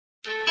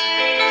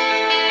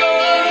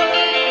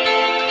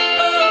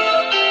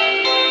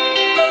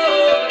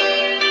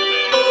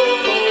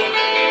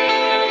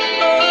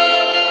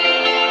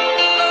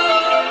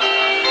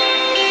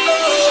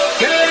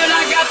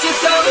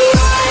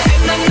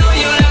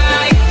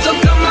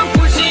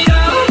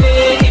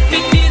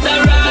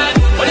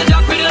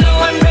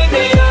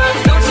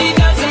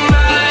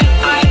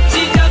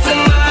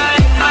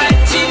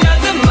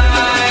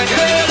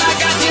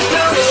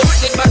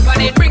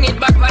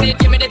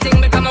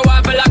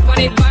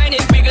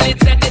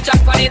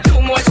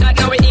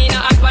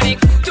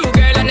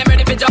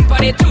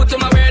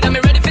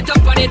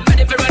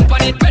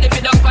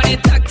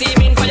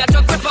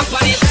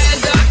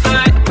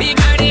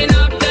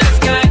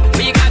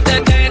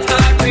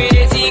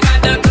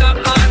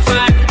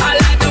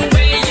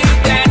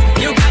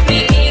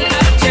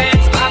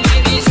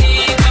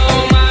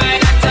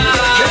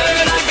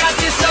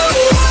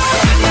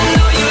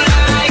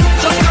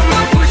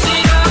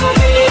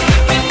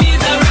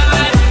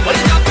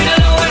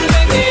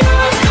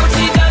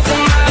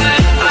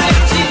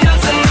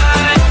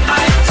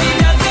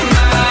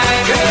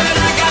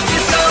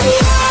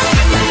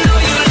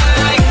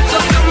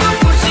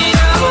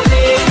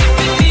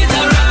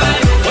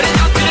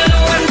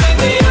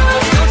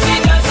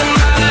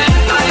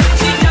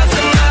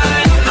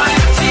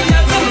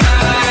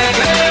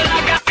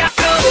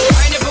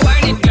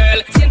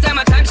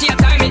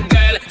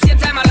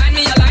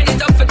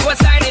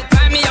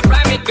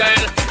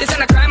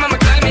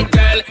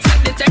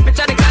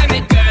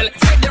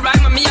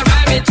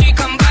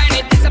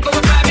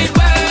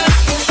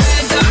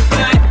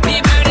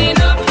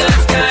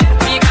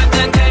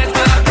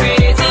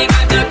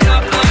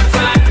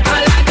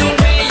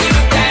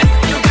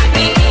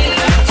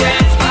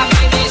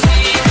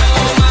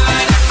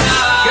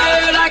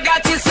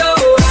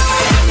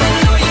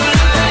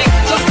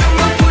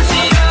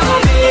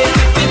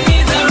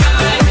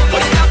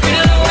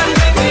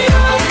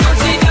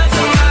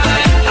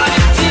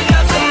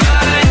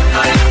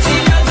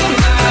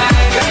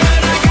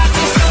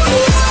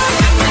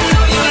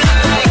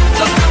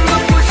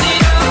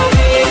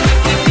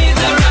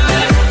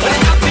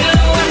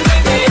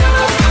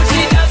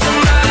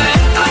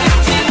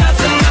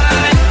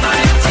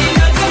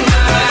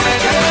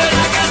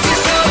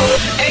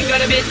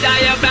ain't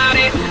shy about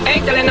it.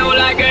 Ain't telling no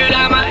lie, girl,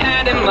 I'm a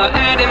animal.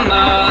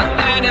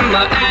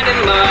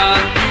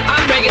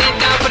 I'm breaking it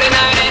down for the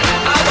night, and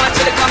I want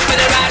you to come for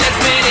the ride. Let's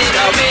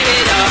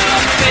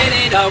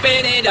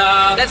win it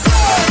all.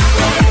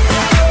 Let's